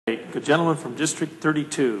The gentleman from District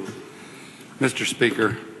 32. Mr.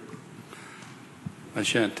 Speaker, I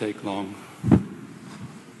shan't take long.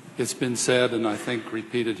 It's been said, and I think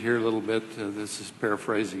repeated here a little bit, this is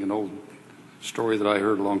paraphrasing an old story that I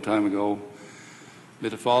heard a long time ago,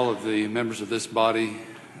 that if all of the members of this body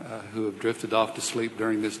who have drifted off to sleep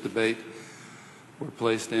during this debate were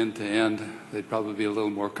placed end to end, they'd probably be a little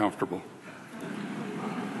more comfortable.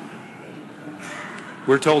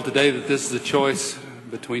 We're told today that this is a choice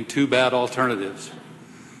between two bad alternatives.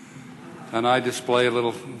 And I display a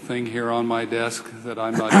little thing here on my desk that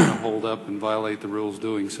I'm not going to hold up and violate the rules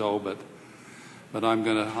doing so, but I'm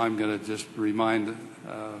going to just remind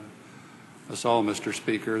us all, Mr.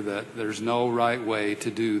 Speaker, that there's no right way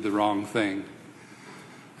to do the wrong thing.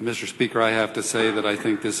 And Mr. Speaker, I have to say that I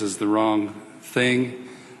think this is the wrong thing,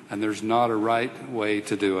 and there's not a right way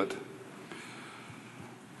to do it.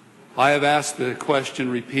 I have asked the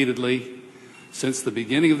question repeatedly since the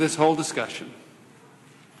beginning of this whole discussion.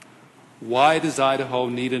 Why does Idaho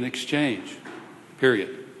need an exchange?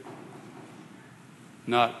 Period.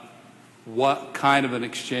 Not what kind of an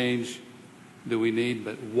exchange do we need,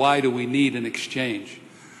 but why do we need an exchange?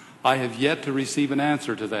 I have yet to receive an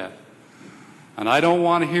answer to that. And I don't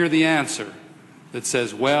want to hear the answer that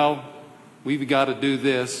says, well, we've got to do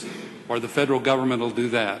this or the federal government will do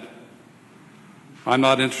that. I'm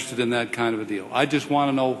not interested in that kind of a deal. I just want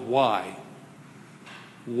to know why.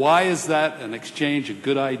 Why is that an exchange a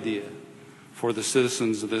good idea for the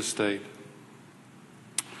citizens of this state?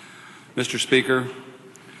 Mr. Speaker,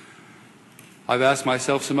 I've asked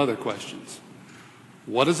myself some other questions.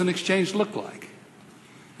 What does an exchange look like?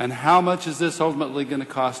 And how much is this ultimately going to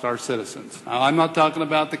cost our citizens? Now, I'm not talking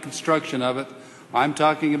about the construction of it. I'm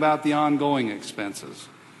talking about the ongoing expenses.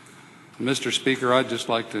 And Mr. Speaker, I'd just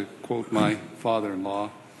like to quote my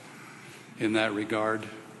father-in-law in that regard,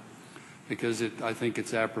 because I think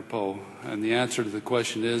it's apropos. And the answer to the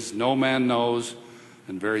question is, no man knows,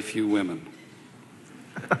 and very few women.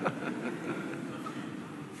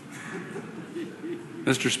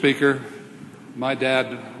 Mr. Speaker, my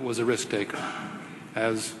dad was a risk taker,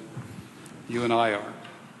 as you and I are.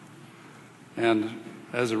 And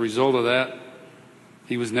as a result of that,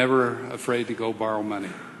 he was never afraid to go borrow money.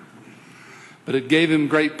 But it gave him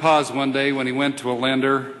great pause one day when he went to a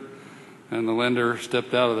lender, and the lender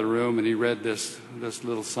stepped out of the room and he read this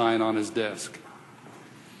little sign on his desk.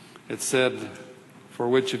 It said, "For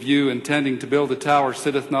which of you intending to build a tower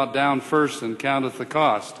sitteth not down first and counteth the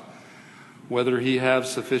cost, whether he have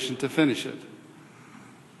sufficient to finish it?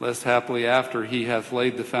 Lest haply after he hath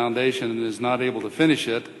laid the foundation and is not able to finish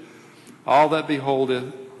it, all that behold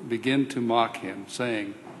it begin to mock him,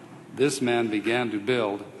 saying, This man began to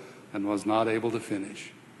build and was not able to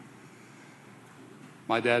finish."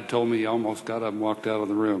 My dad told me he almost got up and walked out of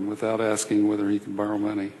the room without asking whether he could borrow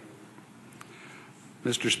money.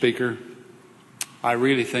 Mr. Speaker, I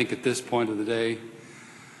really think at this point of the day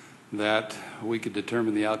that we could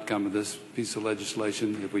determine the outcome of this piece of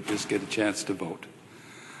legislation if we just get a chance to vote.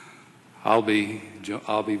 I'll be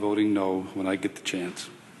voting no when I get the chance.